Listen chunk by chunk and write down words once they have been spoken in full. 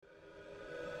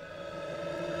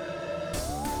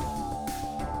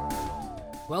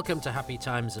Welcome to Happy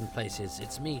Times and Places.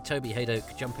 It's me, Toby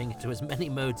Haydock, jumping into as many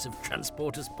modes of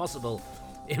transport as possible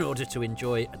in order to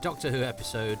enjoy a Doctor Who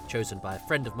episode chosen by a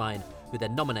friend of mine who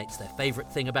then nominates their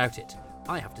favourite thing about it.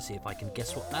 I have to see if I can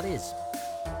guess what that is.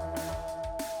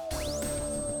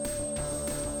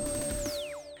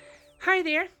 Hi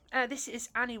there, this is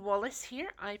Annie Wallace here.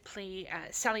 I play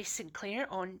Sally Sinclair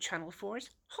on Channel 4's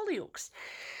Hollyoaks.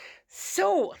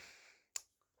 So,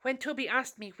 when Toby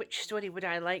asked me which story would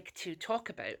I like to talk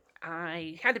about,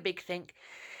 I had a big think,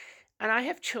 and I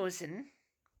have chosen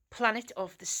Planet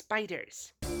of the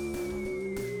Spiders.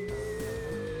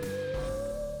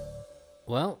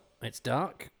 Well, it's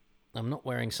dark. I'm not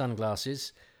wearing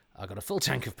sunglasses. I've got a full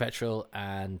tank of petrol,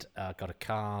 and I've got a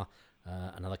car,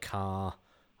 another car,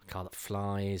 a car that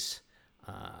flies,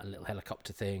 a little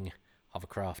helicopter thing,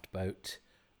 hovercraft boat,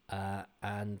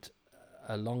 and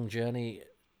a long journey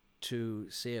to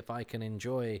see if I can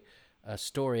enjoy a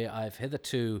story I've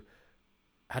hitherto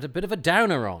had a bit of a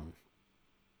downer on.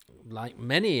 Like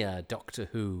many Doctor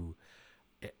Who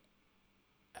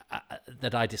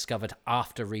that I discovered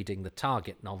after reading the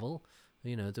Target novel,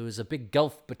 you know, there was a big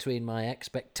gulf between my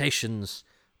expectations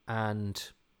and,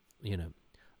 you know,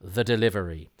 the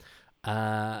delivery.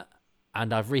 And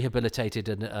I've rehabilitated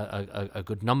a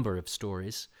good number of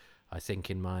stories, I think,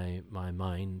 in my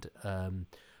mind.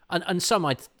 And some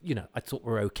I thought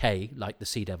were okay, like the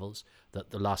Sea Devils,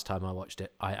 that the last time I watched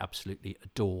it, I absolutely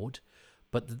adored.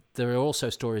 But there are also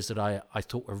stories that I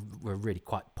thought were really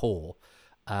quite poor.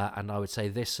 And I would say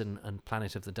this and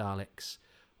Planet of the Daleks,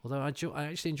 although I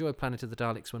actually enjoyed Planet of the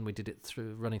Daleks when we did it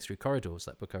running through corridors,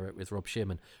 that book I wrote with Rob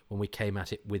Shearman, when we came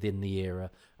at it within the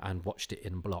era and watched it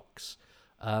in blocks.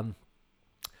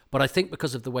 But I think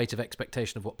because of the weight of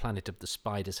expectation of what Planet of the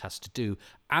Spiders has to do,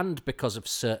 and because of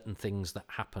certain things that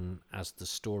happen as the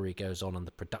story goes on and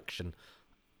the production,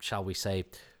 shall we say,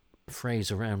 frays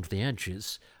around the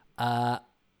edges,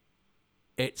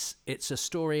 it's a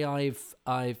story I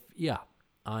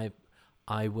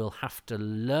will have to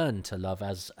learn to love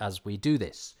as we do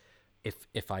this,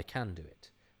 if I can do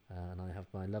it. And I have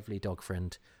my lovely dog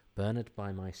friend Bernard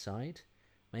by my side.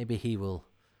 Maybe he will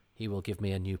give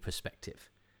me a new perspective.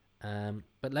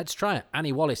 But let's try it.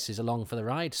 Annie Wallace is along for the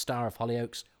ride, star of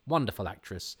Hollyoaks, wonderful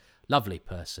actress, lovely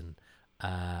person,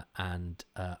 and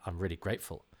I'm really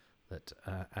grateful that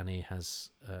Annie has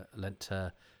lent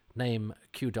her name,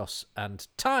 kudos, and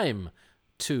time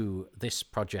to this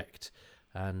project.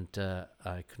 And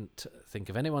I couldn't think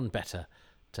of anyone better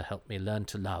to help me learn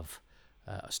to love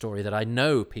a story that I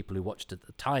know people who watched at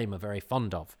the time are very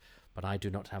fond of, but I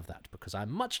do not have that because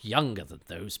I'm much younger than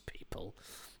those people.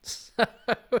 So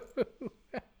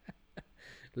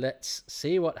let's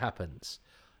see what happens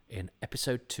in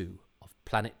episode 2 of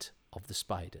Planet of the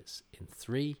Spiders in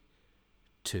 3,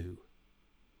 2,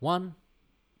 1.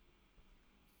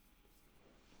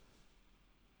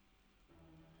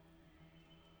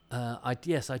 I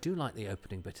do like the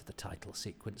opening bit of the title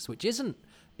sequence, which isn't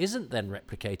then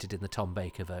replicated in the Tom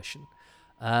Baker version.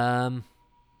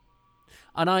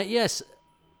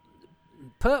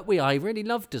 Pertwee I really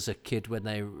loved as a kid when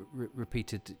they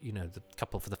repeated, you know, the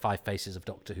couple for the Five Faces of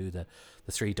Doctor Who, the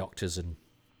Three Doctors and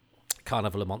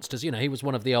Carnival of Monsters. You know, he was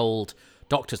one of the old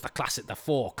Doctors, the classic, the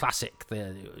four classic,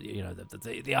 the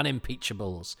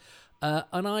unimpeachables.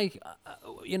 And I,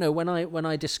 when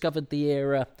I discovered the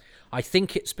era, I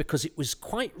think it's because it was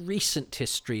quite recent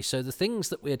history. So the things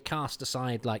that we had cast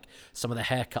aside, like some of the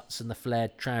haircuts and the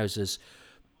flared trousers,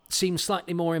 seemed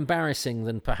slightly more embarrassing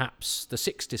than perhaps the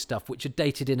 60s stuff, which had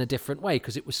dated in a different way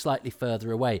because it was slightly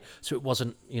further away. So it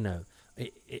wasn't,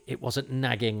 it wasn't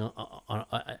nagging,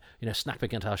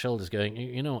 snapping at our shoulders, going,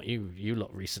 you know what you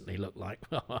lot recently look like,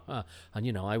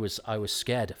 and I was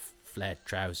scared of flared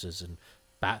trousers and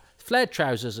bad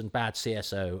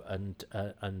CSO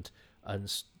and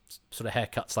sort of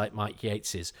haircuts like Mike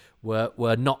Yates's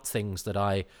were not things that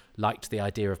I liked the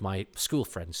idea of my school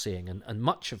friends seeing, and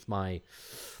much of my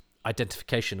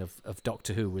identification of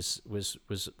Doctor Who was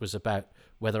about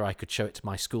whether I could show it to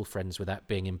my school friends without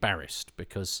being embarrassed,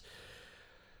 because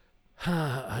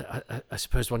I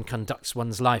suppose one conducts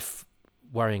one's life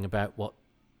worrying about what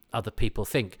other people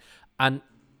think, and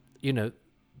the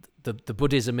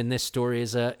Buddhism in this story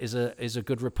is a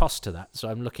good riposte to that. So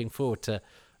I'm looking forward to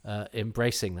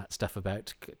embracing that stuff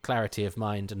about clarity of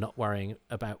mind and not worrying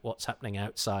about what's happening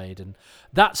outside. And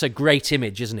that's a great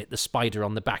image, isn't it? The spider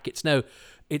on the back. It's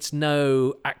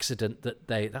no accident that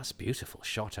that's a beautiful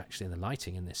shot, actually, and the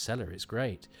lighting in this cellar is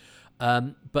great.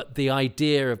 But the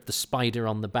idea of the spider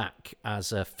on the back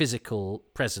as a physical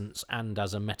presence and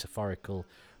as a metaphorical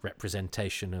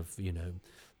representation of,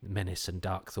 menace and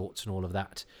dark thoughts and all of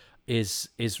that, is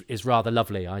rather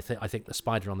lovely. I think the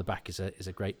spider on the back is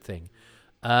a great thing.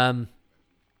 And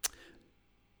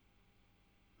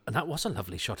that was a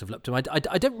lovely shot of Lupton. I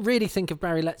don't really think of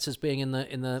Barry Letts as being in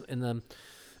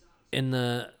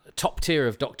the top tier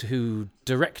of Doctor Who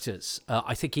directors.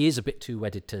 I think he is a bit too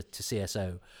wedded to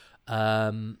CSO.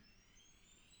 And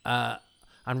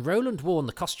Roland Warren,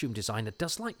 the costume designer,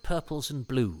 does like purples and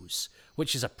blues,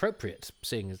 which is appropriate,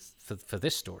 seeing as for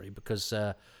this story, because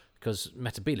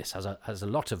Metabilis has a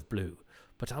lot of blue.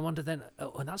 But I wonder then,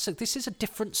 this is a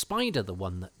different spider, the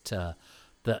one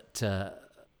that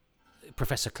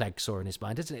Professor Clegg saw in his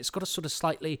mind, isn't it? It's got a sort of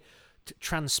slightly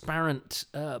transparent,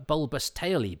 bulbous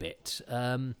taily bit.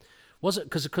 Was it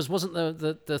because wasn't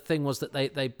the thing was that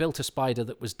they built a spider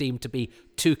that was deemed to be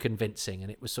too convincing,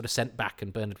 and it was sort of sent back,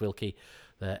 and Bernard Wilkie,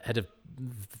 the head of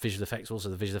visual effects, also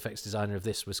the visual effects designer of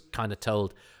this, was kind of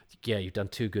told, yeah, you've done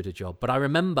too good a job. But I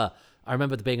remember there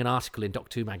being an article in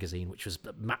Doctor Who magazine, which was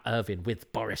Matt Irvin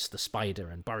with Boris the Spider,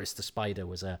 and Boris the Spider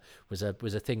was a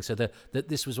thing. So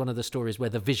this was one of the stories where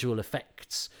the visual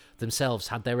effects themselves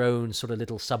had their own sort of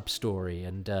little sub story,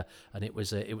 and it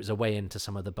was a way into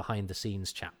some of the behind the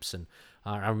scenes chaps. And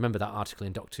I remember that article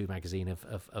in Doctor Who magazine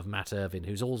of Matt Irvin,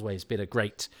 who's always been a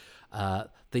great.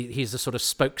 He's the sort of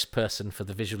spokesperson for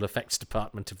the visual effects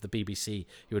department of the BBC.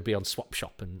 He would be on Swap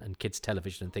Shop and kids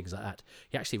television and things like that.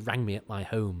 He actually rang me at my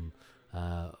home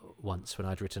once when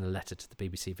I'd written a letter to the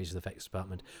BBC visual effects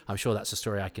department. I'm sure that's a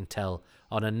story I can tell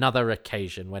on another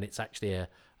occasion when it's actually a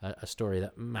story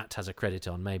that Matt has a credit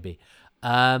on, maybe.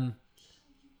 Unless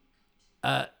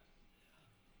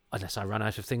I run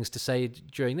out of things to say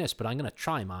during this, but I'm going to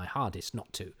try my hardest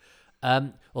not to.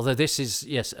 Although this is,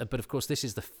 yes, but of course this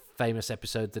is the famous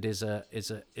episode that is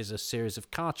a series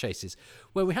of car chases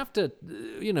where we have to,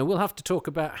 we'll have to talk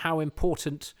about how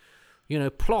important,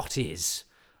 plot is.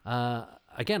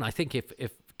 Again, I think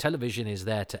if television is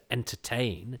there to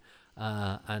entertain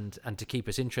and to keep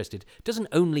us interested, it doesn't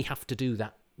only have to do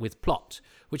that with plot,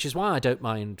 which is why I don't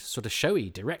mind sort of showy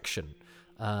direction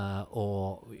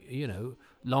or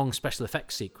long special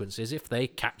effects sequences if they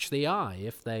catch the eye,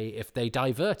 if they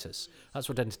divert us. That's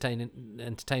what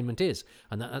entertainment is,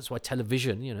 and that's why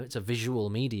television, it's a visual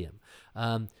medium.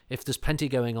 If there's plenty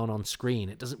going on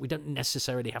screen, we don't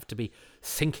necessarily have to be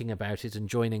thinking about it and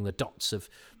joining the dots of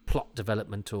plot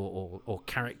development or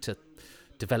character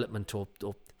development or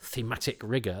thematic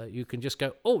rigor. You can just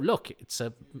go, oh look, it's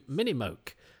a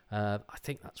mini-moke. I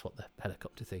think that's what the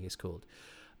helicopter thing is called.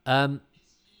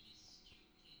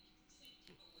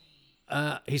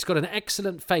 He's got an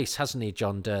excellent face, hasn't he,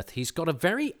 John Dirth? He's got a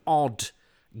very odd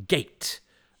gait.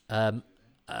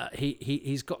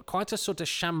 He's got quite a sort of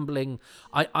shambling.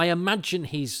 I imagine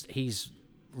he's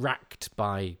racked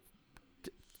by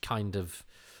kind of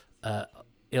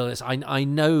illness. I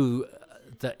know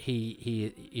that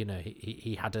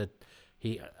he had a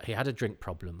drink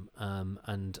problem,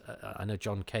 and I know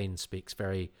John Kane speaks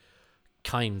very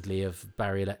kindly of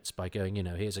Barry Letts by going,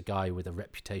 here's a guy with a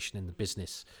reputation in the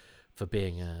business for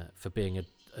being a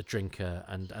drinker,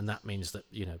 and that means that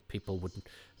people would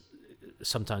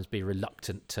sometimes be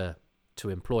reluctant to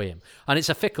employ him, and it's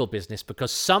a fickle business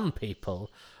because some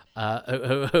people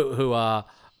who are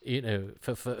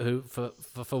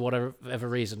for whatever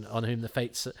reason on whom the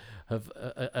fates are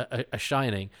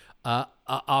shining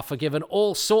are forgiven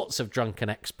all sorts of drunken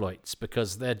exploits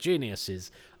because they're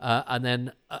geniuses, and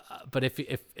then but if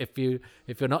you're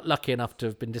not lucky enough to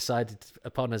have been decided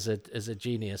upon as a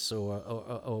genius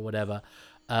or whatever,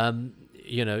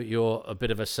 you're a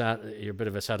bit of a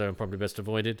shadow and probably best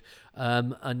avoided,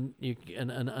 and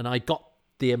I got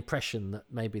the impression that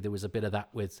maybe there was a bit of that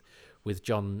with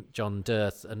John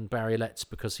Dirth, and Barry Letts,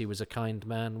 because he was a kind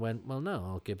man, went, well,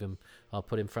 no, I'll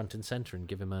put him front and centre and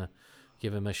give him a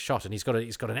shot. And he's got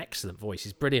an excellent voice.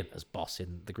 He's brilliant as Boss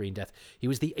in The Green Death. He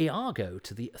was the Iago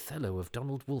to the Othello of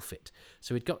Donald Wolfett.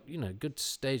 So he'd got good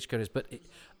stage courage, but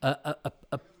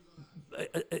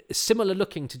similar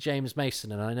looking to James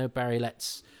Mason. And I know Barry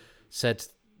Letts said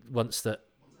once that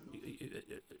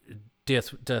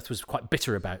Dirth was quite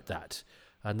bitter about that.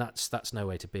 And that's no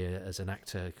way to be as an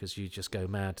actor, because you just go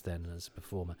mad then as a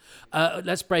performer.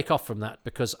 Let's break off from that,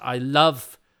 because I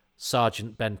love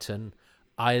Sergeant Benton.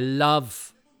 I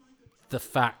love the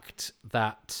fact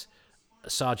that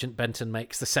Sergeant Benton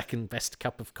makes the second best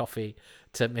cup of coffee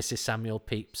to Mrs. Samuel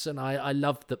Pepys. And I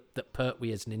love that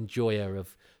Pertwee is an enjoyer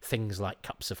of things like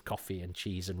cups of coffee and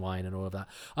cheese and wine and all of that.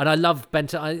 And I love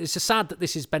Benton. It's just sad that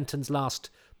this is Benton's last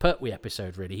Pertwee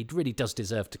episode, really. He really does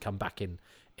deserve to come back in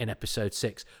episode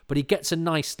 6, but he gets a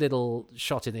nice little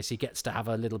shot in this. He gets to have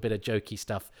a little bit of jokey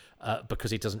stuff because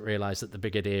he doesn't realise that the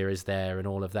Brigadier is there and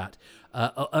all of that.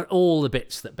 And all the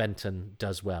bits that Benton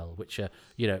does well, which are,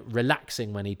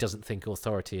 relaxing when he doesn't think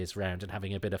authority is round and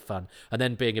having a bit of fun, and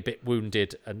then being a bit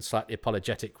wounded and slightly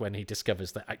apologetic when he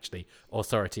discovers that actually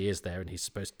authority is there and he's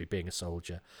supposed to be being a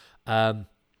soldier.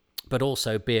 But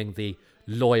also being the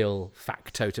loyal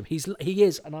factotum. He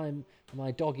is, and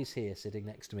my dog is here sitting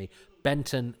next to me.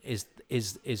 Benton is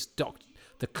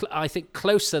I think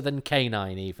closer than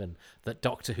canine even that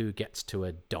Doctor Who gets to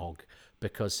a dog,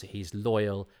 because he's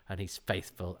loyal and he's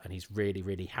faithful and he's really,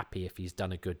 really happy if he's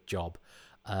done a good job.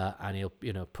 And he'll,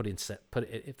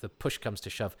 if the push comes to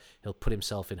shove, he'll put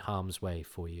himself in harm's way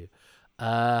for you.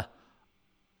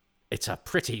 It's a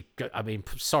pretty,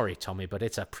 sorry, Tommy, but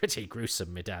it's a pretty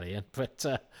gruesome medallion. But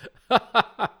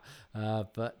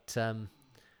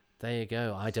there you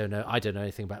go. I don't know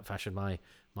anything about fashion.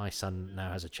 My son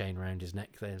now has a chain around his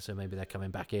neck there, so maybe they're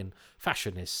coming back in.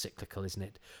 Fashion is cyclical, isn't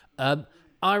it?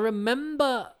 I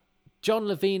remember John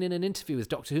Levine in an interview with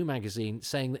Doctor Who magazine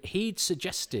saying that he'd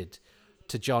suggested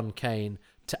to John Kane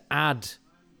to add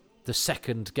the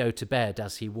second go to bed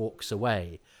as he walks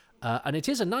away. And it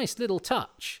is a nice little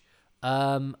touch.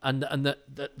 And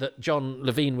that John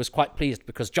Levine was quite pleased,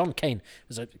 because John Kane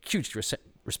is a hugely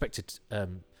respected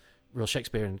Royal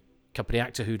Shakespeare and Company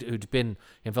actor who'd been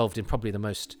involved in probably the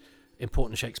most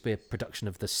important Shakespeare production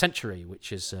of the century,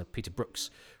 which is Peter Brook's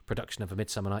production of A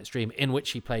Midsummer Night's Dream, in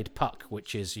which he played Puck,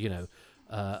 which is,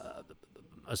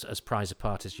 as prize a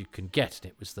part as you can get.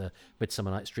 And it was the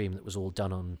Midsummer Night's Dream that was all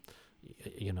done on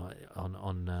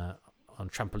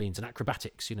trampolines and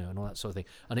acrobatics, and all that sort of thing.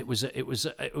 And it was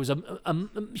a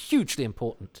hugely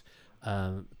important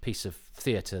piece of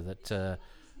theatre that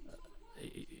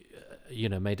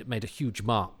made a huge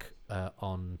mark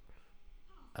on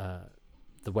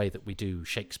the way that we do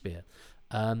Shakespeare.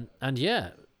 And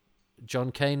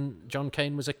John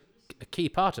Kane was a key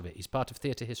part of it. He's part of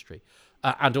theatre history,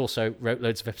 and also wrote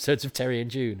loads of episodes of Terry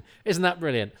and June. Isn't that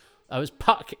brilliant? I was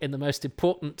Puck in the most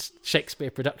important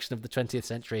Shakespeare production of the 20th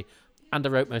century, and I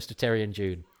wrote most of Terry and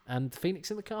June and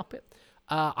Phoenix in the Carpet.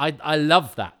 I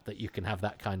love that you can have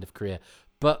that kind of career.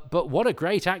 But what a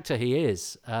great actor he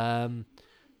is. And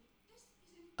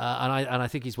I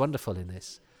think he's wonderful in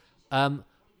this. And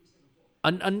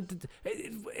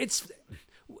it's,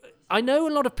 I know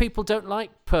a lot of people don't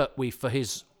like Pertwee for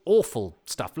his awful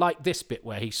stuff, like this bit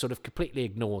where he sort of completely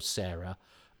ignores Sarah,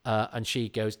 and she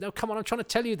goes, "No, come on, I'm trying to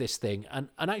tell you this thing," and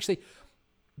actually,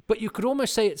 but you could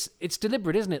almost say it's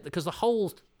deliberate, isn't it? Because the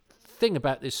whole thing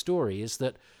about this story is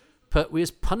that Pertwee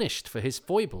is punished for his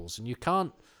foibles, and you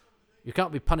can't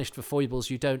be punished for foibles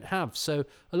you don't have. So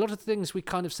a lot of the things we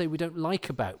kind of say we don't like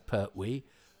about Pertwee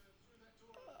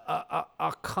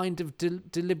are kind of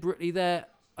deliberately there,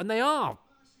 and they are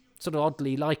sort of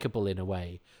oddly likable in a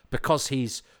way, because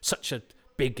he's such a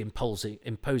big, imposing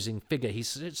figure.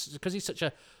 Because he's such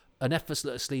an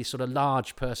effortlessly sort of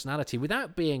large personality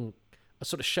without being a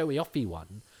sort of showy-offy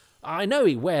one. I know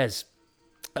he wears...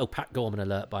 Oh, Pat Gorman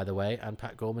alert, by the way, and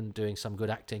Pat Gorman doing some good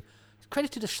acting.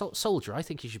 Credited as soldier. I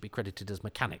think he should be credited as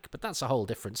mechanic, but that's a whole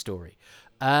different story.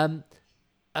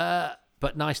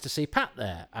 But nice to see Pat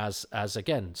there as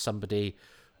again, somebody,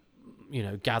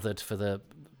 gathered for the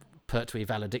Pertwee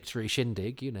valedictory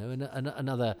shindig, and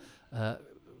another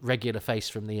regular face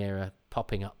from the era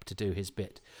popping up to do his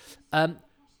bit. I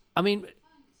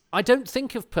don't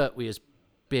think of Pertwee as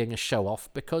being a show-off,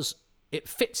 because it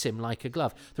fits him like a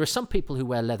glove. There are some people who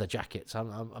wear leather jackets. I'm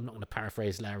not going to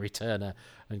paraphrase Larry Turner,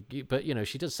 but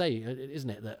she does say, isn't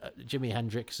it, that Jimi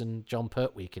Hendrix and John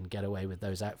Pertwee can get away with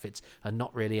those outfits and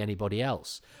not really anybody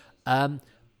else.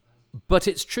 But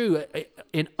it's true,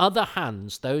 in other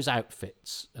hands, those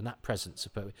outfits and that presence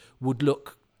of Pertwee would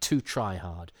look too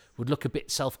try-hard, would look a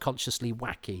bit self-consciously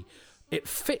wacky.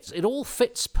 It all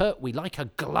fits Pertwee like a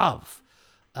glove.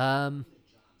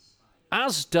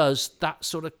 As does that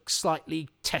sort of slightly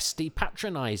testy,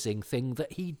 patronising thing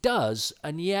that he does,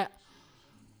 and yet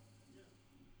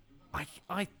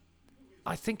I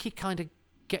think he kind of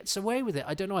gets away with it.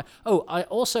 I don't know why. Oh, I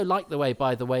also like the way,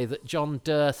 by the way, that John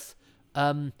Dirth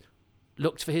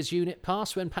looked for his unit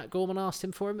pass when Pat Gorman asked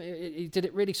him for him. He did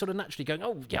it really sort of naturally, going,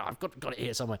 "Oh yeah, I've got it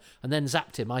here somewhere," and then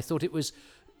zapped him. I thought it was...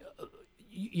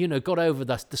 got over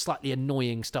the slightly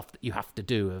annoying stuff that you have to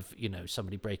do of,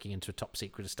 somebody breaking into a top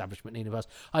secret establishment in the universe.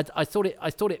 I thought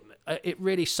it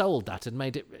really sold that and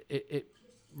made it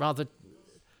rather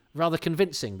rather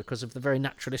convincing because of the very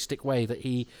naturalistic way that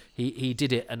he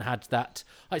did it, and had that.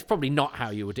 It's probably not how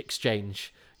you would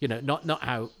exchange, not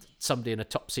how somebody in a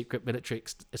top secret military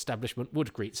establishment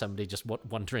would greet somebody just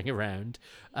wandering around.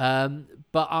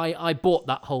 But I bought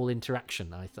that whole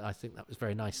interaction. I think that was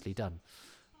very nicely done.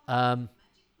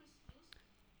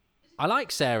 I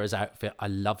like Sarah's outfit. I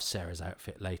love Sarah's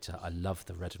outfit later. I love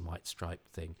the red and white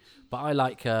striped thing. But I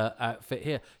like her outfit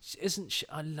here. Isn't she?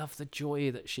 I love the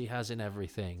joy that she has in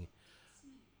everything.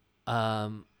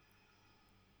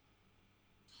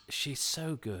 She's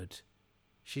so good.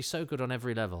 She's so good on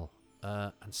every level.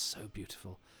 And so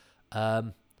beautiful. I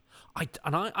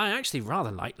actually rather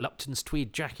like Lupton's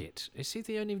tweed jacket. Is he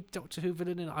the only Doctor Who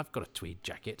villain in it? I've got a tweed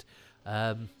jacket.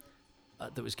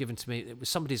 That was given to me. It was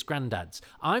somebody's granddad's.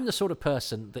 I'm the sort of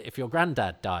person that if your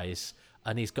granddad dies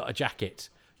and he's got a jacket,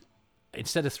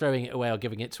 instead of throwing it away or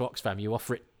giving it to Oxfam, you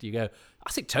offer it. You go,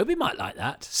 I think Toby might like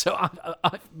that. So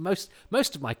most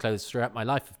of my clothes throughout my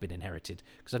life have been inherited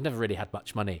because I've never really had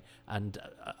much money, and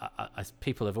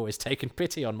people have always taken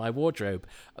pity on my wardrobe,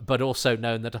 but also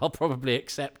known that I'll probably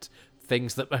accept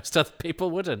things that most other people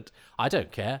wouldn't. I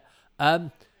don't care.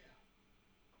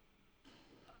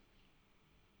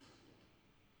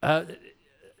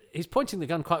 He's pointing the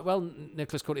gun quite well,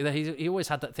 Nicholas Courtney. There, he always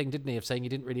had that thing, didn't he, of saying he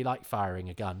didn't really like firing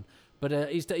a gun,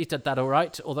 but he's done that all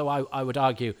right. Although I would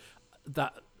argue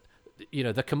that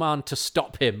the command to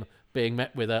stop him being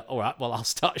met with all right, well, I'll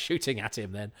start shooting at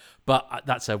him then. But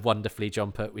that's a wonderfully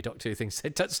John Pertwee Doctor Who thing.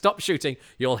 Said, stop shooting,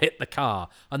 you'll hit the car.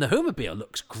 And the Whomobile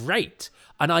looks great.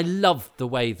 And I love the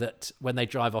way that when they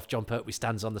drive off, John Pertwee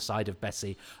stands on the side of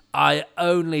Bessie.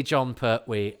 Only John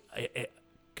Pertwee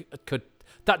could.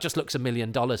 That just looks $1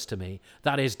 million to me.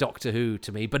 That is Doctor Who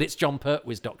to me, but it's John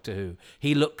Pertwee's Doctor Who.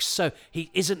 He looks so...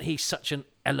 Isn't he such an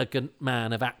elegant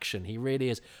man of action? He really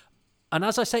is. And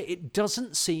as I say, it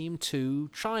doesn't seem to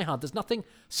try hard. There's nothing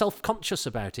self-conscious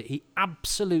about it. He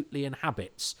absolutely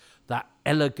inhabits that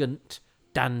elegant,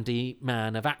 dandy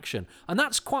man of action. And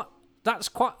that's quite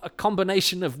a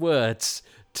combination of words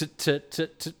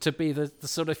to be the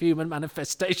sort of human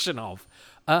manifestation of.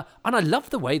 And I love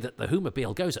the way that the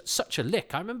Whomobile goes at such a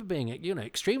lick. I remember being,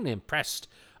 extremely impressed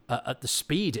at the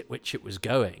speed at which it was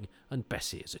going. And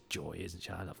Bessie is a joy, isn't she?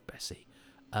 I love Bessie.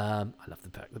 I love the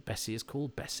fact that Bessie is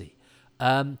called Bessie.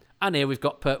 And here we've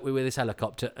got Pertwee with his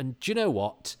helicopter. And do you know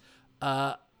what?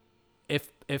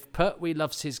 If Pertwee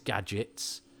loves his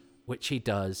gadgets, which he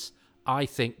does, I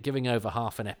think giving over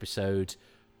half an episode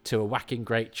to a whacking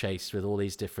great chase with all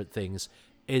these different things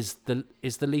is the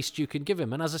least you can give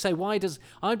him. And as I say,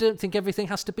 I don't think everything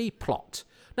has to be plot.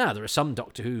 Now, there are some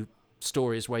Doctor Who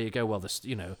stories where you go, well,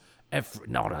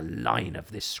 not a line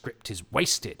of this script is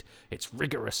wasted. It's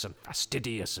rigorous and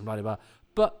fastidious and blah, blah, blah.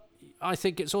 But I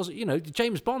think it's also,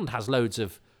 James Bond has loads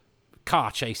of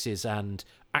car chases and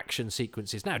action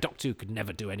sequences. Now, Doctor Who could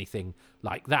never do anything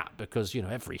like that because,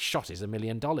 every shot is $1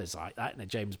 million like that in a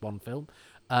James Bond film.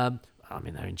 They're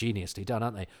ingeniously done,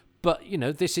 aren't they? But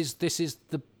this is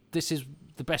the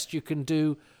best you can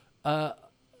do, on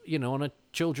a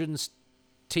children's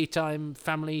tea time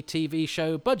family TV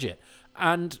show budget.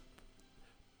 And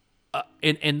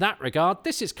in that regard,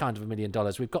 this is kind of $1 million.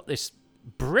 We've got this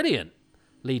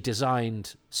brilliantly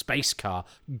designed space car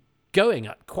going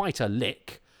at quite a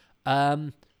lick,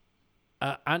 and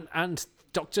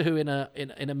Doctor Who in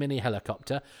a mini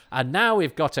helicopter, and now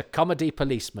we've got a comedy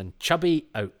policeman, Chubby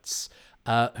Oates,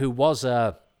 who was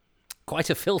quite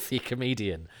a filthy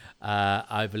comedian,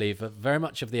 I believe, very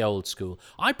much of the old school.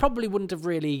 I probably wouldn't have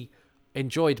really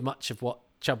enjoyed much of what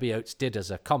Chubby Oates did as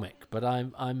a comic, but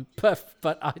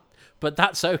but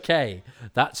that's okay.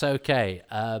 That's okay.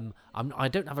 I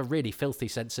don't have a really filthy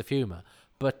sense of humour,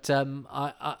 but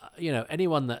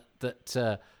anyone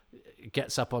that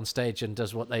gets up on stage and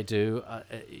does what they do,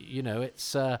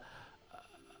 it's not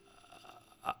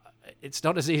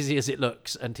as easy as it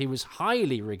looks. And he was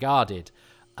highly regarded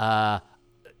by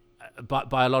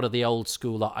a lot of the old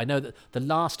school lot. I know that the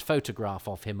last photograph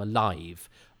of him alive,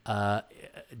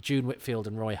 June Whitfield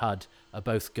and Roy Hudd are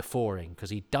both guffawing because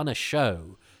he'd done a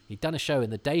show in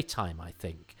the daytime, I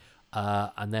think,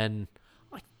 and then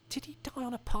did he die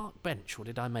on a park bench or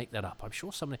did I make that up? I'm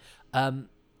sure somebody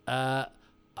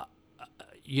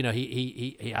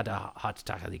he had a heart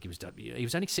attack. I think he was done. He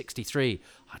was only 63.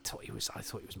 I thought he was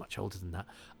much older than that.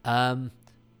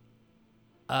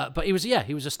 But he was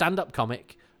a stand-up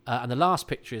comic. And the last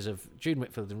picture is of June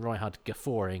Whitfield and Roy Hudd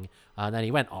guffawing, and then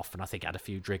he went off and I think had a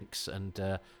few drinks and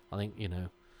I think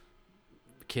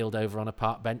keeled over on a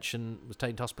park bench and was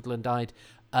taken to hospital and died.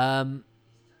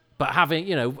 But but having,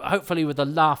 hopefully with the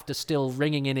laughter still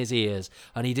ringing in his ears.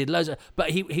 And he did loads of, but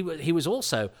he was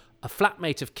also a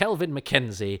flatmate of Kelvin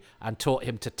Mackenzie and taught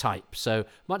him to type. So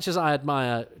much as I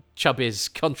admire Chubby's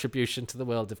contribution to the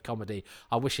world of comedy,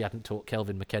 I wish he hadn't taught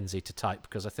Kelvin Mackenzie to type,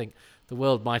 because I think the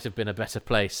world might have been a better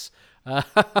place.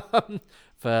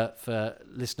 For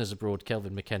listeners abroad,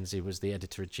 Kelvin Mackenzie was the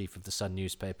editor-in-chief of the Sun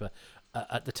newspaper.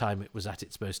 At the time, it was at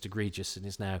its most egregious and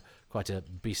is now quite a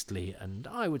beastly and,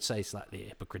 I would say, slightly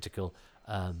hypocritical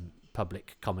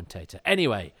public commentator.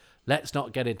 Anyway, let's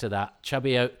not get into that.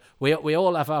 Chubby Oates, we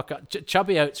all have our...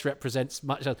 Chubby Oates represents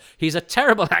much... He's a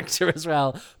terrible actor as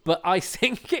well, but I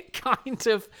think it kind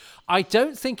of... I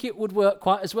don't think it would work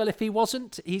quite as well if he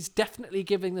wasn't. He's definitely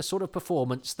giving the sort of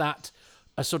performance that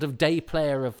a sort of day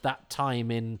player of that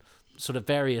time in sort of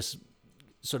various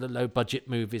sort of low budget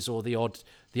movies or the odd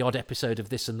episode of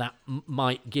this and that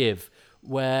might give,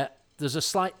 where there's a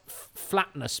slight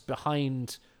flatness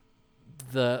behind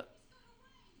the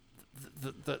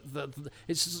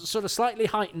it's sort of slightly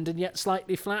heightened and yet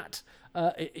slightly flat.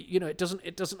 It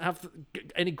doesn't have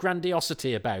any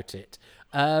grandiosity about it,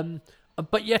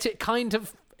 but yet it kind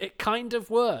of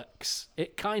works.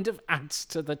 It kind of adds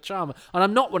to the charm. And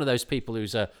I'm not one of those people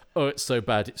who's it's so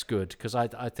bad it's good, because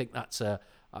I think that's a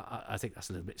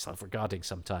little bit self-regarding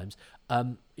sometimes. I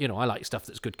like stuff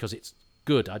that's good because it's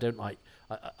good. I don't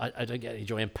get any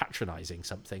joy in patronising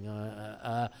something.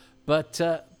 But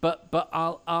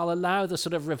I'll allow the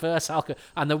sort of reverse alcohol,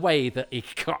 and the way that he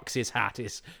cocks his hat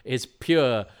is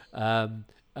pure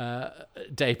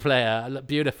day player.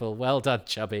 Beautiful. Well done,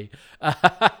 Chubby.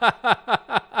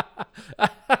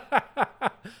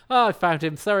 I found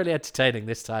him thoroughly entertaining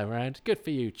this time around. Good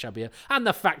for you, Chubby. And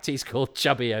the fact he's called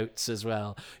Chubby Oates as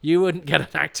well. You wouldn't get an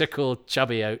actor called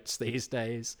Chubby Oates these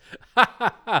days.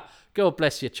 God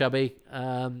bless you, Chubby.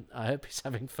 I hope he's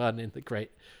having fun in the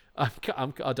great... I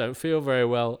don't feel very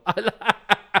well.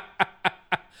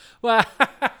 Well,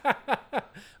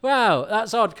 wow,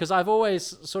 that's odd, because I've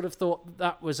always sort of thought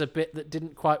that was a bit that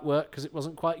didn't quite work because it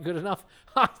wasn't quite good enough.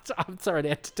 I'm thoroughly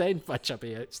entertained by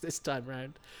Chubby Oates this time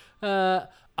round.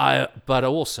 But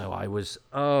also I was,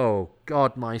 oh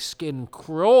God, my skin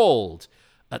crawled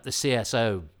at the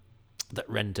CSO that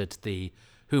rendered the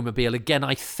Whomobile. Again,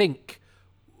 I think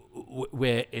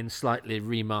we're in slightly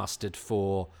remastered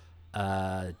for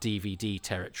DVD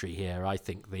territory here. I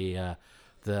think the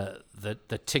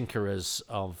tinkerers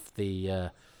of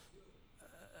the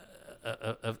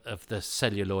of the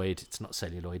celluloid, it's not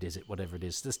celluloid, is it? Whatever it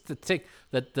is, the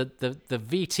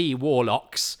VT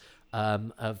Warlocks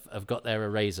have got their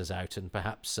erasers out and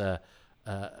perhaps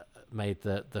made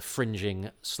the fringing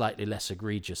slightly less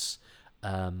egregious.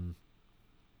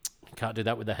 Can't do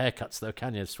that with the haircuts though,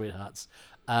 can you, sweethearts?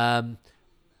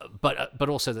 But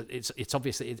also that it's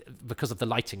obviously because of the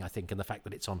lighting, I think, and the fact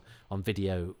that it's on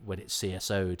video when it's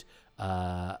CSO'd.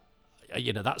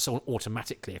 That's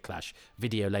automatically a clash.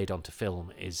 Video laid onto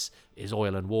film is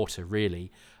oil and water,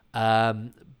 really.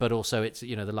 But also it's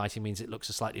the lighting means it looks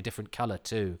a slightly different colour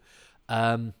too.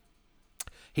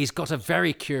 He's got a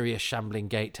very curious shambling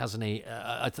gait, hasn't he?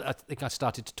 I think I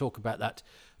started to talk about that.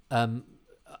 I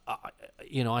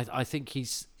think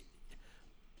he's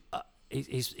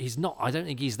not. I don't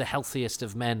think he's the healthiest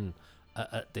of men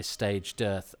at this stage,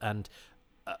 Dearth. And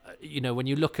when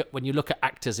you look at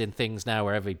actors in things now,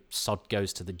 where every sod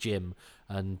goes to the gym,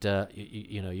 and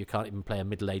you can't even play a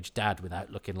middle-aged dad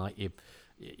without looking like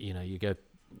you go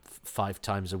 5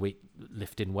 times a week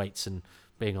lifting weights and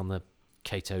being on the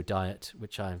keto diet,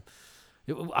 which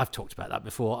I've talked about that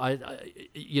before.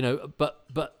 But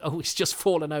he's just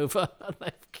fallen over and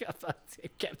they've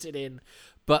kept it in.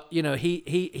 But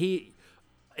he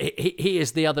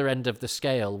is the other end of the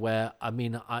scale, where I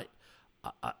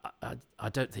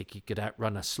don't think he could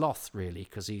outrun a sloth, really,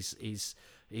 because he's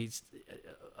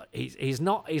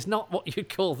not what you'd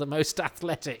call the most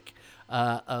athletic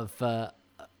of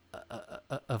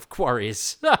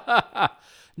quarries.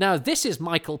 Now, this is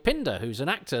Michael Pinder, who's an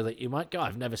actor that you might go,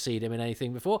 I've never seen him in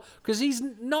anything before, because he's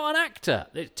not an actor.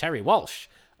 It's Terry Walsh,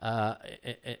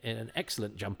 in an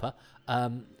excellent jumper.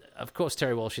 Of course,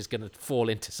 Terry Walsh is going to fall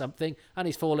into something, and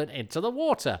he's fallen into the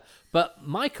water. But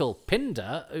Michael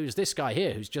Pinder, who's this guy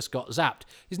here, who's just got zapped,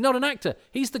 he's not an actor.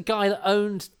 He's the guy that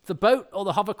owned the boat or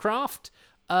the hovercraft,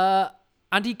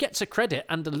 and he gets a credit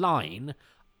and a line.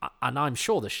 And I'm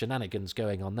sure there's shenanigans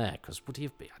going on there, because would he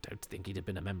have been? I don't think he'd have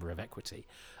been a member of Equity.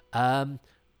 And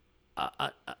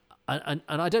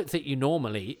I don't think you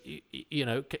normally,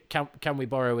 can we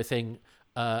borrow a thing,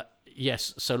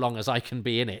 yes, so long as I can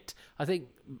be in it. I think,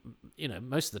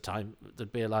 most of the time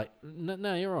they'd be like,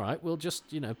 no, you're all right. We'll just,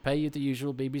 pay you the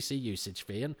usual BBC usage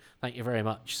fee and thank you very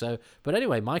much. So, but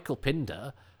anyway, Michael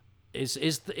Pinder is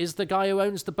the guy who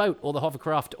owns the boat or the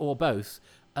hovercraft or both,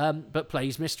 but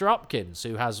plays Mr. Hopkins,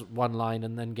 who has one line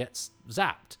and then gets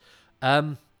zapped.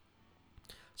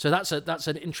 So that's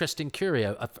an interesting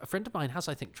curio. A friend of mine has,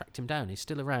 I think, tracked him down. He's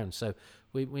still around, so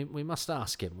we must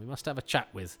ask him. We must have a chat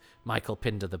with Michael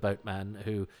Pinder, the boatman,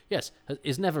 who, yes,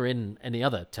 is never in any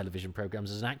other television programs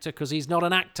as an actor because he's not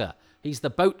an actor. He's the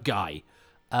boat guy.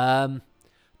 Now,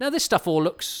 this stuff all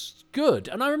looks good.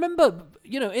 And I remember,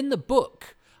 in the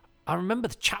book, I remember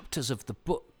the chapters of the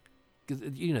book,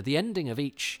 the ending of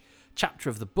each chapter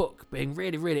of the book being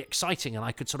really, really exciting, and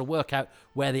I could sort of work out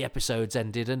where the episodes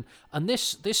ended. And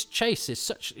this chase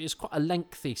is quite a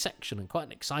lengthy section and quite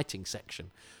an exciting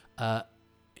section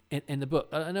in the book.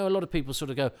 I know a lot of people sort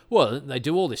of go, well, they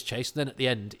do all this chase, and then at the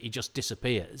end he just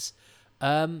disappears.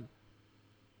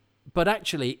 But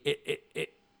actually,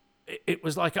 it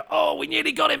was like, we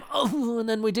nearly got him, and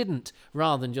then we didn't,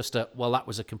 rather than just that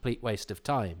was a complete waste of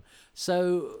time.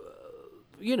 So,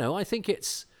 I think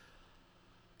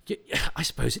I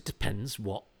suppose it depends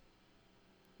what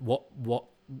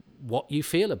you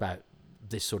feel about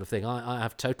this sort of thing. I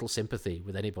have total sympathy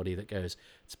with anybody that goes,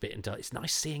 it's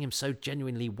nice seeing him so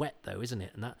genuinely wet, though, isn't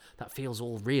it? And that feels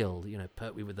all real,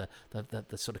 Pertwee with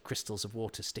the sort of crystals of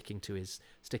water sticking to his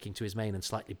mane and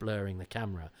slightly blurring the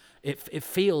camera. It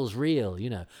feels real,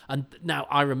 And now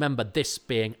I remember this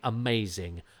being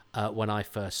amazing. When I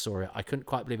first saw it, I couldn't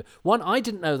quite believe it. One, I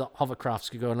didn't know that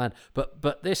hovercrafts could go on land,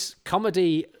 but this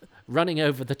comedy running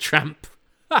over the tramp,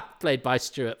 played by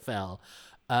Stuart Fell,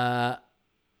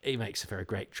 he makes a very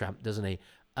great tramp, doesn't he?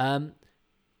 I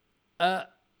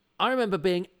remember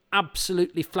being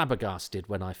absolutely flabbergasted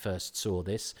when I first saw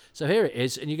this. So here it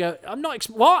is, and you go,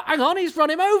 what? Hang on, he's run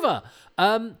him over.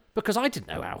 Because I didn't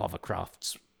know how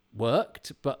hovercrafts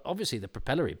worked, but obviously the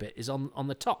propellery bit is on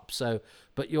the top. So,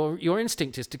 but your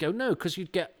instinct is to go no, because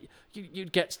you'd get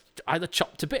either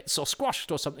chopped to bits or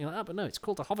squashed or something like that. But no, it's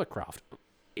called a hovercraft.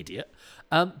 Idiot.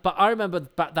 But I remember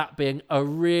that being a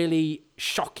really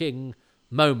shocking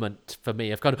moment for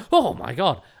me of kind of, oh my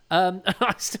god.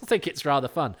 I still think it's rather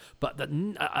fun, but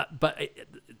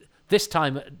this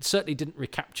time it certainly didn't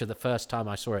recapture the first time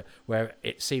I saw it, where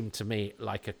it seemed to me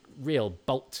like a real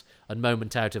bolt and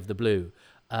moment out of the blue.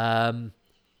 And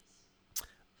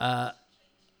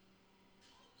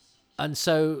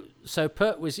so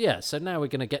Pert was, so now we're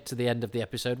going to get to the end of the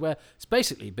episode where it's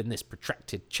basically been this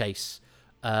protracted chase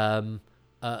that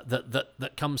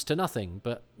comes to nothing.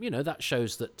 But that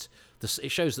shows that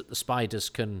it shows that the spiders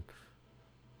can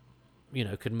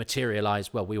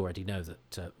materialize. Well, we already know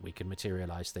that we can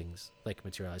materialize things. They can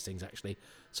materialize things actually.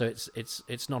 So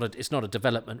it's not a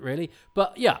development really.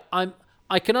 But yeah,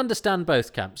 I can understand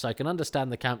both camps. I can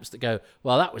understand the camps that go,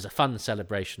 well, that was a fun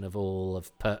celebration of all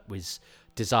of Pertwee's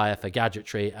desire for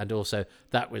gadgetry, and also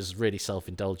that was really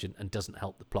self-indulgent and doesn't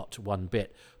help the plot one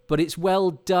bit. But it's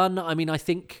well done. I mean, I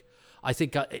think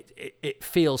it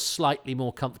feels slightly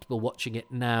more comfortable watching it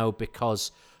now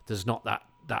because there's not that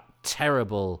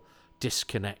terrible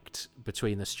disconnect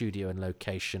between the studio and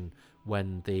location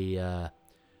when the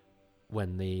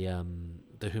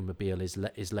Whomobile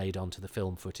is laid onto the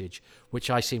film footage, which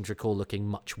I seem to recall looking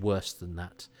much worse than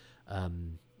that.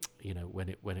 When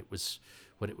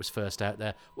it was first out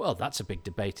there. Well, that's a big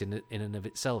debate in and of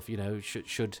itself.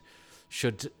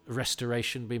 Should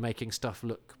restoration be making stuff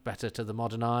look better to the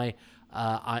modern eye?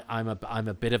 I'm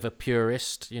a bit of a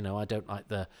purist. I don't like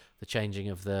the changing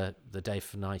of the day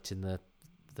for night in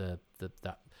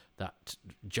that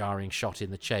jarring shot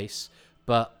in the chase.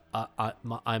 But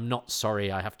I'm not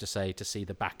sorry, I have to say, to see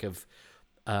the back of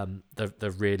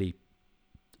the really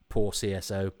poor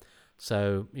CSO.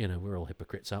 So, we're all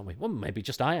hypocrites, aren't we? Well, maybe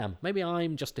just I am. Maybe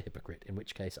I'm just a hypocrite, in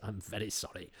which case I'm very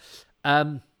sorry.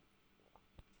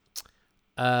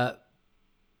 But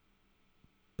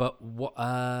what?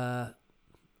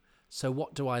 So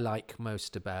what do I like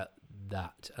most about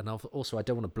that? And also, I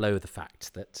don't want to blow the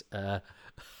fact that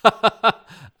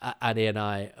Annie and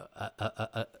I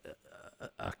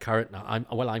are current.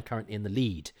 I'm currently in the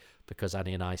lead because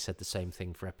Annie and I said the same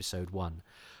thing for episode 1.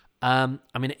 I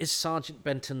mean, it is Sergeant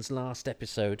Benton's last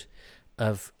episode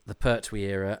of the Pertwee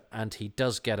era, and he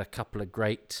does get a couple of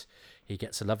great. He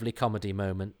gets a lovely comedy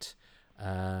moment,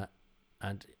 and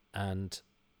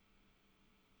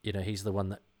he's the one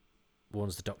that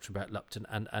warns the Doctor about Lupton,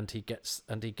 and he gets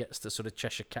the sort of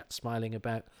Cheshire Cat smiling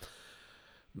about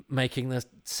making the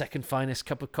second finest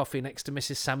cup of coffee next to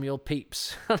Mrs. Samuel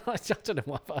Pepys. I don't know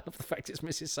why, but I love the fact it's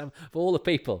Mrs. Sam. Of all the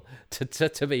people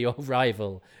to be your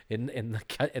rival in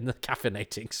the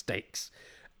caffeinating stakes.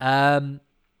 I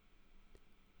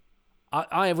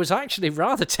was actually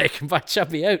rather taken by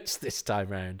Chubby Oates this time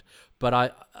round,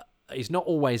 but he's not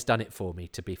always done it for me,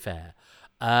 to be fair.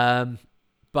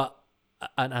 But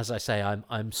as I say,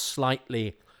 I'm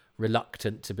slightly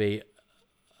reluctant to be,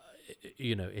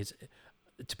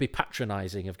 to be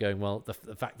patronising of going, well,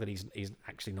 the fact that he's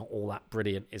actually not all that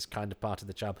brilliant is kind of part of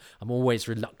the charm. I'm always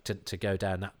reluctant to go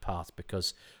down that path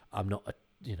because I'm not a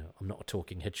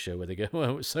talking head show where they go, well,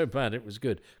 it was so bad it was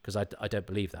good, because I don't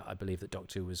believe that. I believe that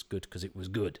Doctor Who was good because it was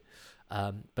good.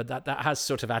 But that has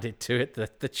sort of added to it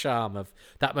the charm of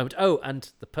that moment. Oh,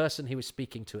 and the person he was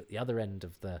speaking to at the other end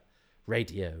of the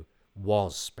radio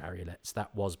was Barry Letts.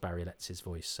 That was Barry Letts'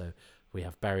 voice. So we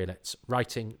have Barry Letts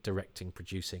writing, directing,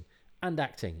 producing, and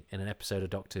acting in an episode of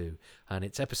Doctor Who, and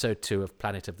it's episode 2 of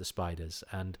Planet of the Spiders.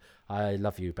 And I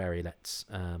love you, Barry Letts.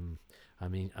 I'm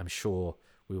sure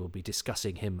we will be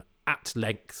discussing him at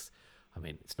length. I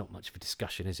mean, it's not much of a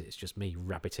discussion, is it? It's just me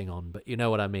rabbiting on, but you know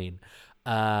what I mean.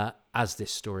 As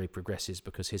this story progresses,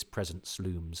 because his presence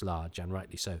looms large, and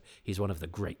rightly so. He's one of the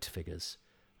great figures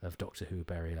of Doctor Who,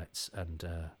 Barry Letts, and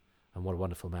what a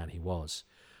wonderful man he was.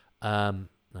 I'm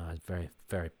very,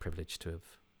 very privileged to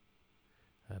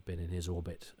have been in his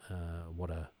orbit. What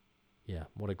a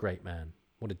great man.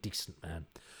 What a decent man.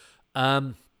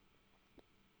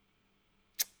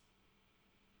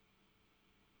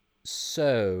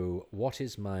 So, what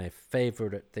is my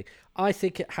favourite thing? I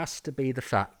think it has to be the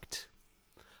fact,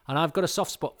 and I've got a soft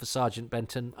spot for Sergeant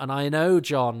Benton, and I know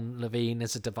John Levene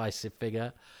is a divisive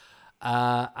figure,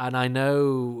 and I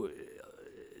know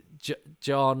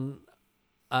John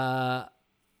has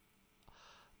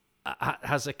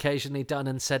occasionally done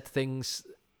and said things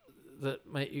that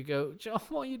make you go, John,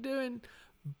 what are you doing?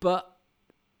 But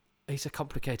he's a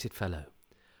complicated fellow.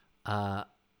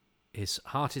 His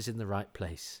heart is in the right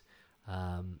place.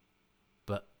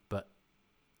 But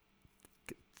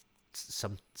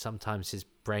sometimes his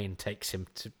brain takes him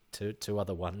to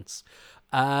other ones.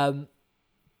 But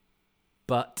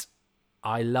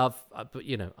I love, I'm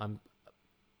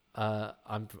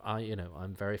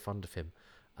very fond of him.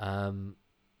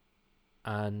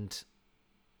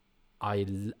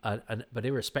 But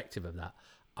irrespective of that,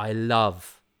 I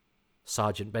love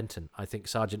Sergeant Benton. I think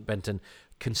Sergeant Benton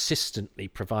consistently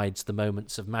provides the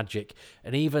moments of magic,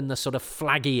 and even the sort of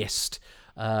flaggiest,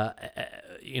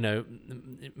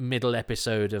 middle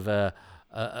episode of a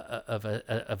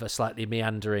slightly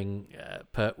meandering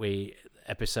Pertwee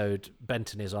episode,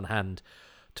 Benton is on hand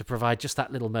to provide just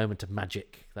that little moment of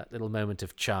magic, that little moment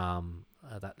of charm,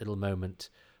 that little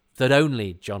moment that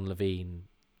only John Levene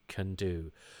can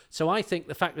do. So I think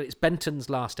the fact that it's Benton's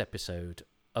last episode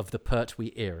of the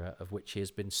Pertwee era, of which he has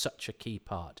been such a key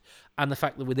part, and the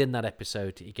fact that within that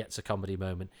episode he gets a comedy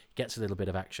moment, gets a little bit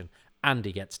of action, and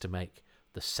he gets to make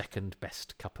the second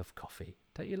best cup of coffee.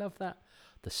 Don't you love that?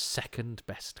 The second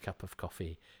best cup of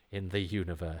coffee in the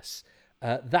universe.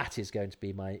 That is going to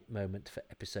be my moment for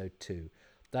episode 2.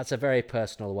 That's a very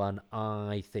personal one.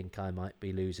 I think I might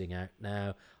be losing out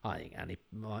now. I think Annie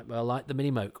might well like the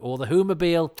Minimoke or the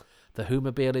Whomobile. The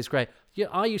Whomobile is great. Yeah,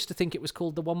 I used to think it was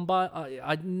called the Wombile.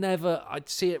 I'd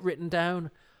see it written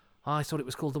down. I thought it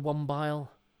was called the Wombile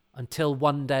until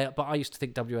one day. But I used to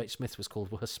think W.H. Smith was called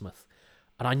Wordsmouth.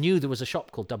 And I knew there was a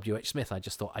shop called W.H. Smith. I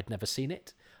just thought I'd never seen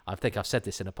it. I think I've said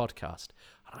this in a podcast.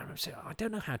 And I remember saying, I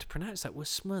don't know how to pronounce that.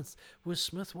 Wordsmouth.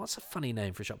 What's a funny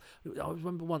name for a shop? I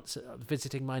remember once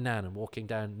visiting my nan and walking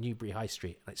down Newbury High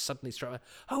Street. And it suddenly struck me,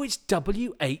 oh, it's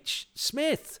W.H.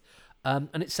 Smith. And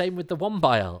it's same with the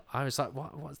Wombile. I was like,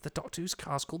 what's the Doctor Who's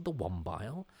car's called the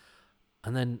Wombile?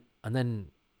 And then, oh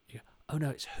no,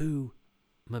 it's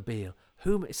Whomobile.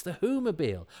 It's the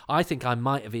Whomobile. I think I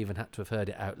might have even had to have heard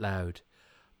it out loud,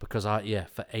 because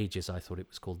for ages I thought it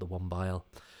was called the Wombile.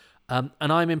 And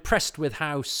I'm impressed with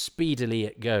how speedily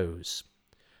it goes.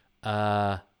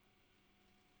 It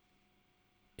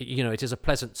is a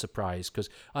pleasant surprise, because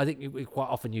I think we're quite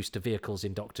often used to vehicles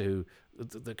in Doctor Who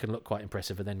that can look quite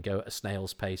impressive and then go at a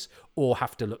snail's pace, or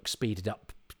have to look speeded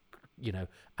up,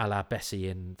 a la Bessie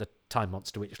in The Time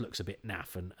Monster, which looks a bit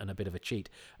naff and a bit of a cheat.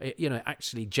 It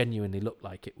actually genuinely looked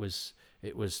like it was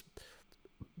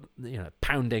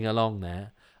pounding along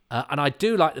there. And I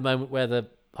do like the moment where the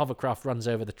hovercraft runs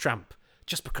over the tramp,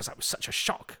 just because that was such a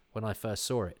shock when I first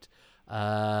saw it.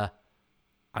 And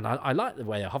I like the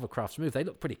way hovercrafts move. They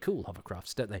look pretty cool,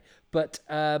 hovercrafts, don't they? But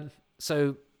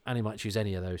so Annie might choose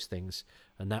any of those things.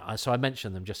 And now, so I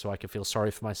mention them just so I can feel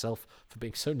sorry for myself for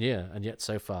being so near and yet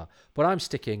so far. But I'm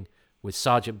sticking with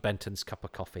Sergeant Benton's cup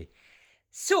of coffee.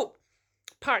 So,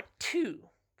 part 2,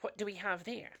 what do we have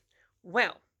there?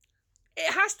 Well,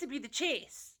 it has to be the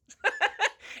chase.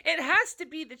 It has to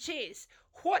be the chase.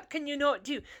 What can you not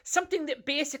do? Something that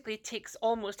basically takes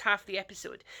almost half the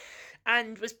episode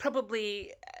and was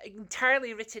probably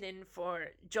entirely written in for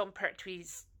Jon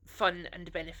Pertwee's fun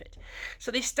and benefit.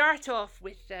 So they start off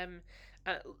with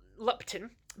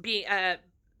Lupton being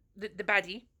the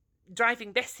baddie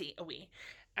driving Bessie away.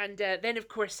 And then, of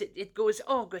course, it goes,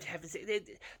 oh, good heavens,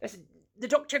 the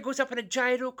Doctor goes up on a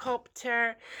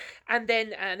gyrocopter, and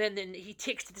then he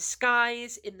takes to the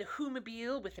skies in the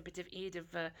Whomobile with a bit of aid of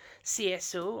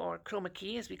CSO, or chroma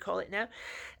key as we call it now.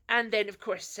 And then, of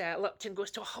course, Lupton goes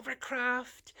to a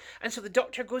hovercraft, and so the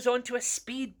Doctor goes on to a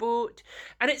speedboat,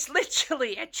 and it's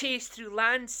literally a chase through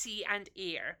land, sea, and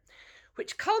air,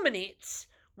 which culminates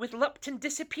with Lupton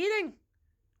disappearing.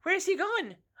 Where's he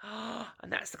gone? Oh,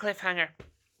 and that's the cliffhanger.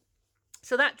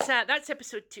 So that's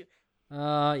episode 2.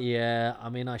 Yeah. I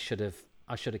mean, I should have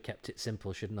kept it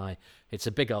simple, shouldn't I? It's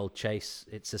a big old chase.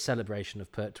 It's a celebration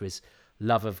of Pertwee's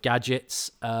love of gadgets,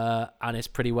 and it's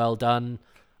pretty well done.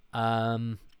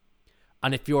 And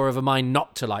if you're of a mind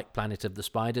not to like Planet of the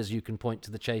Spiders, you can point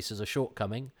to the chase as a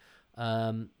shortcoming.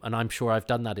 And I'm sure I've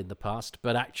done that in the past.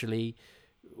 But actually,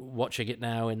 watching it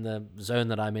now in the zone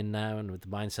that I'm in now and with the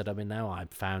mindset I'm in now, I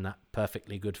found that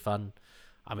perfectly good fun.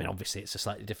 I mean, obviously, it's a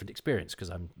slightly different experience because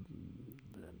I'm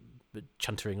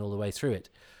chuntering all the way through it.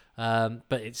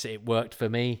 But it worked for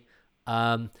me.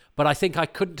 But I think I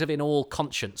couldn't have in all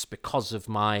conscience because of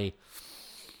my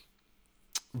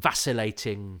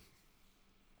vacillating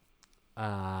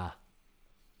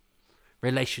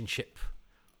relationship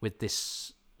with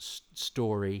this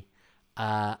story,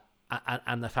 and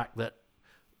the fact that,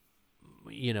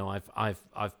 you know, I've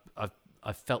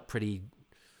felt pretty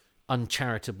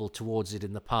uncharitable towards it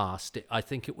in the past. I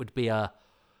think it would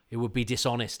be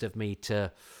dishonest of me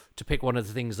to pick one of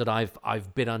the things that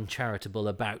I've been uncharitable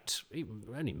about, even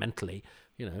only mentally,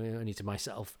 you know, only to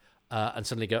myself, and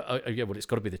suddenly go, oh yeah, well, it's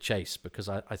got to be the chase, because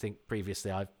I think previously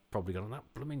I've probably gone on that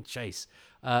blooming chase,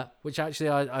 which actually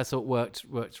I thought worked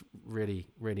really,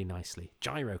 really nicely.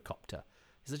 Gyrocopter.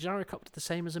 Is the gyrocopter the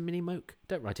same as a mini-moke?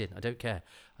 Don't write in, I don't care.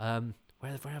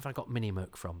 Where have I got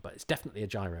mini-moke from? But it's definitely a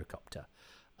gyrocopter.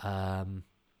 And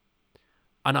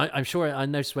I'm sure, I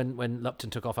noticed when Lupton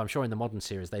took off, I'm sure in the modern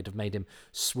series they'd have made him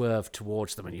swerve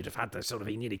towards them, and you'd have had the sort of,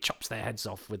 he nearly chops their heads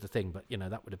off with the thing. But, you know,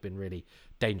 that would have been really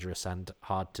dangerous and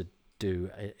hard to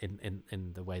do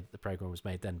in the way that the program was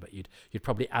made then. But you'd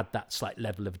probably add that slight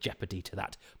level of jeopardy to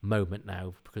that moment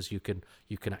now, because you can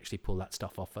actually pull that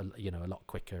stuff off, a lot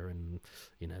quicker, and,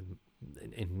 you know,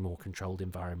 in more controlled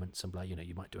environments, and, like, you know,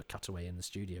 you might do a cutaway in the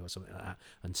studio or something like that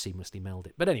and seamlessly meld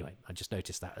it. But anyway, I just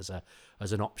noticed that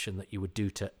as an option that you would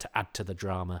do to add to the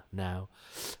drama now.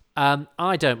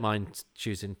 I don't mind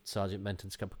choosing Sergeant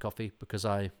Benton's cup of coffee because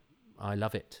I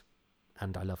love it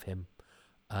and I love him,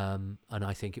 and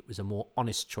I think it was a more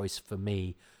honest choice for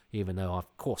me, even though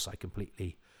of course I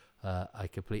completely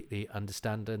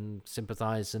understand and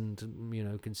sympathise, and, you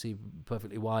know, can see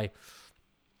perfectly why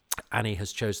Annie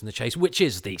has chosen the chase, which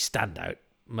is the standout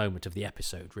moment of the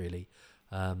episode, really.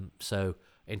 So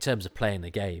in terms of playing the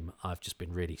game, I've just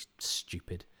been really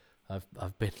stupid.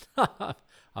 I've been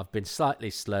I've been slightly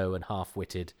slow and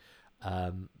half-witted,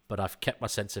 but I've kept my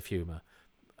sense of humour,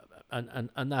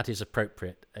 and that is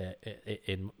appropriate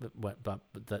but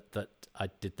that I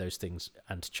did those things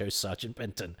and chose Sergeant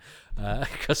Benton,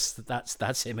 because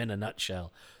that's him in a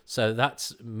nutshell. So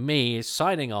that's me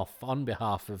signing off on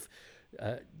behalf of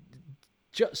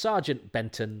Sergeant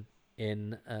Benton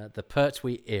in the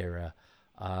Pertwee era.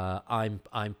 I'm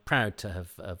proud to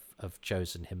have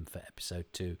chosen him for episode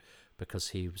 2 because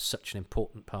he was such an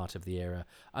important part of the era,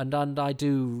 and I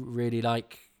do really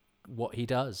like what he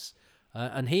does.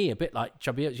 And he, a bit like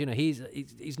Chubby, you know,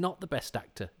 he's not the best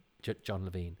actor, John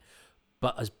Levene,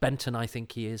 but as Benton, I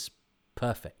think he is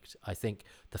perfect. I think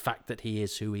the fact that he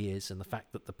is who he is, and the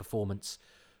fact that the performance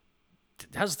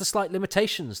has the slight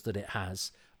limitations that it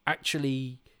has,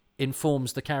 actually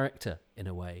informs the character in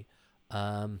a way,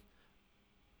 and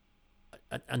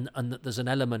that there's an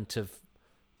element of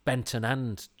Benton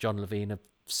and John Levene of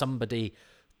somebody,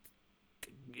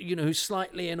 you know, who's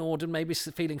slightly in order, maybe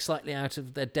feeling slightly out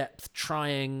of their depth,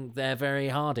 trying their very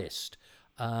hardest,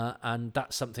 and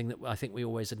that's something that I think we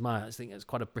always admire. I think it's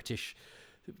quite a British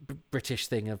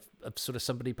thing of sort of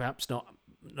somebody perhaps not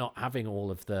having all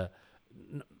of the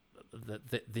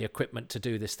equipment to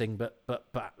do this thing, but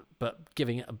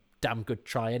giving it a damn good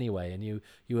try anyway, and you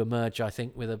emerge, I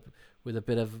think, with with a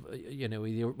bit of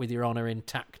with your honor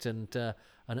intact and a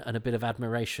bit of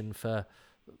admiration for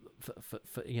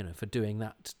doing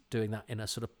that in a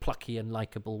sort of plucky and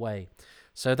likable way.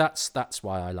 So that's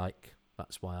why I like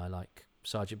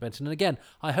Sergeant Benton. And again,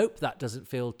 I hope that doesn't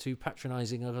feel too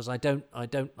patronising, because I don't like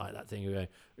that thing. You go,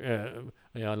 yeah,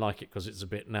 I like it because it's a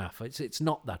bit naff. It's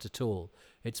not that at all.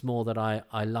 It's more that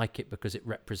I like it because it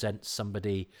represents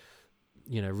somebody,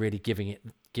 really giving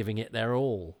it their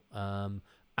all.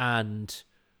 And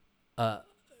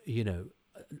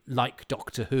like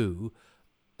Doctor Who,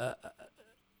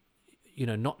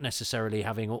 not necessarily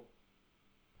having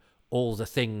all the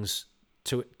things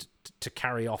to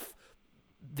carry off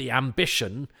the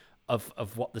ambition of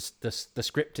what the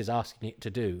script is asking it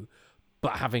to do,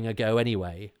 but having a go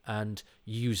anyway and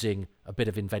using a bit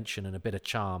of invention and a bit of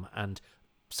charm and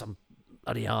some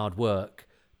bloody hard work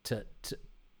to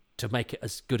make it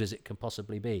as good as it can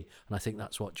possibly be. And I think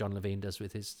that's what John Levine does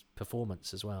with his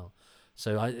performance as well.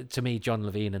 So to me, John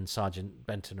Levine and Sergeant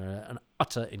Benton are an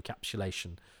utter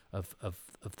encapsulation of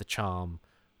the charm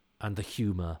and the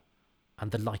humour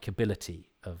and the likability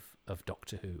of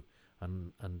Doctor Who.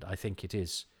 And I think it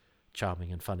is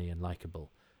charming and funny and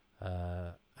likeable.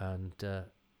 And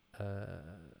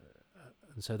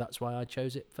so that's why I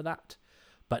chose it for that.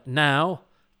 But now,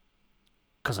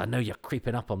 because I know you're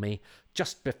creeping up on me,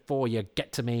 just before you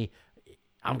get to me,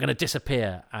 I'm going to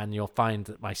disappear and you'll find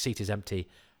that my seat is empty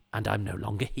and I'm no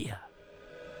longer here.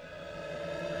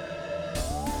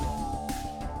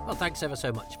 Well, thanks ever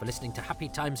so much for listening to Happy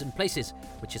Times and Places,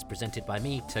 which is presented by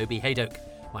me, Toby Haydock.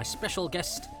 My special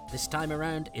guest this time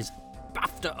around is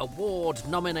BAFTA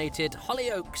Award-nominated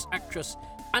Hollyoaks actress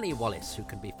Annie Wallis, who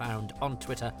can be found on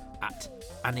Twitter at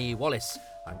Annie Wallis.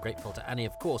 I'm grateful to Annie,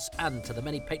 of course, and to the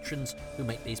many patrons who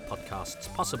make these podcasts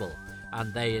possible.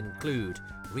 And they include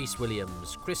Rhys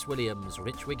Williams, Chris Williams,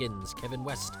 Rich Wiggins, Kevin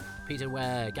West, Peter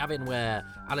Ware, Gavin Ware,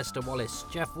 Alistair Wallace,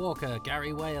 Jeff Walker,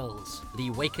 Gary Wales,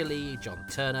 Lee Wakerley, John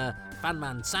Turner,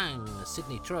 Fanman Sang,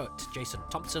 Sidney Truitt, Jason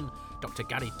Thompson, Dr.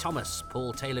 Gary Thomas,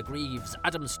 Paul Taylor-Greaves,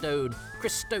 Adam Stone,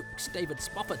 Chris Stokes, David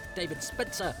Spofford, David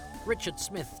Spencer, Richard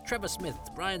Smith, Trevor Smith,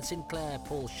 Brian Sinclair,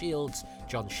 Paul Shields,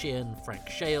 John Sheehan, Frank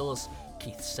Shales,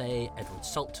 Keith Say, Edward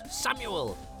Salt,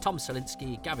 Samuel, Tom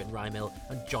Selinsky, Gavin Rymil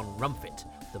and John Rumfitt.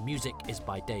 The music is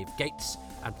by Dave Gates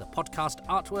and the podcast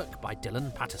artwork by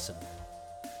Dylan Patterson.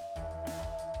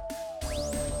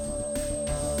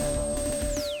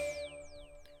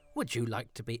 Would you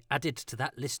like to be added to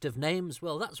that list of names?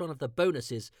 Well, that's one of the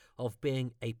bonuses of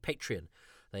being a Patreon.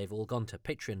 They've all gone to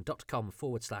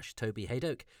patreon.com/Toby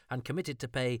Haydock and committed to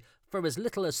pay for as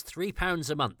little as £3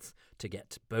 a month to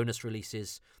get bonus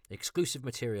releases, exclusive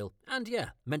material, and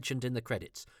mentioned in the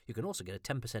credits. You can also get a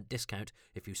 10% discount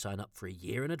if you sign up for a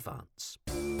year in advance.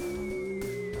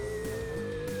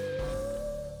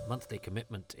 Monthly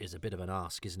commitment is a bit of an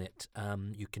ask, isn't it?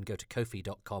 You can go to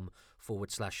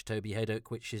kofi.com/Toby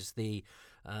Haydock, which is the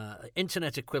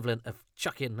internet equivalent of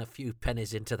chucking a few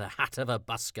pennies into the hat of a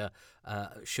busker,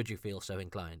 should you feel so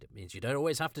inclined. It means you don't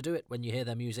always have to do it when you hear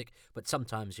their music, but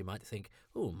sometimes you might think,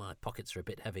 oh, my pockets are a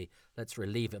bit heavy. Let's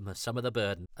relieve them of some of the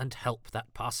burden and help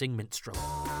that passing minstrel.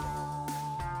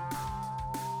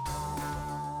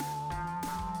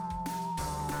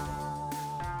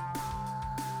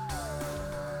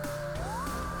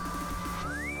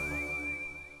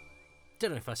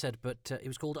 Don't know if I said, but he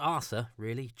was called Arthur,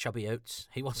 really, Chubby Oates.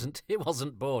 He wasn't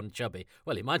born chubby.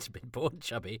 Well, he might have been born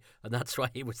chubby, and that's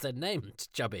why he was then named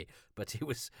Chubby. But he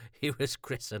was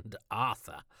christened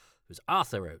Arthur. It was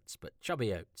Arthur Oates, but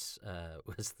Chubby Oates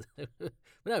was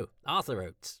no, Arthur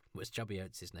Oates was Chubby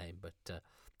Oates' name, but I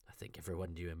think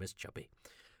everyone knew him as Chubby.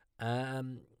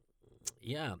 Is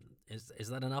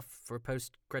that enough for a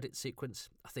post-credit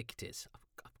sequence? I think it is.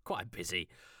 I'm quite busy.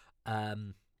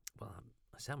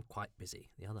 I say I'm quite busy.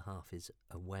 The other half is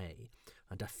away.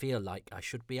 And I feel like I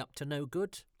should be up to no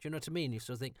good. Do you know what I mean? You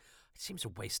sort of think, it seems a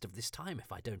waste of this time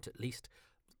if I don't at least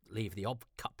leave the odd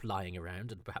cup lying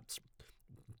around and perhaps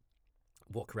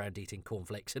walk around eating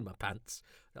cornflakes in my pants.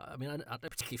 I mean, I don't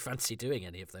particularly fancy doing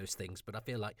any of those things, but I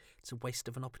feel like it's a waste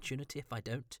of an opportunity if I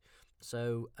don't.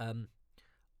 So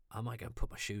I might go and put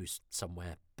my shoes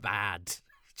somewhere bad,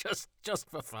 just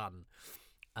for fun.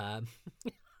 All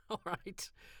right.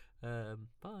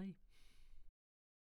 Bye.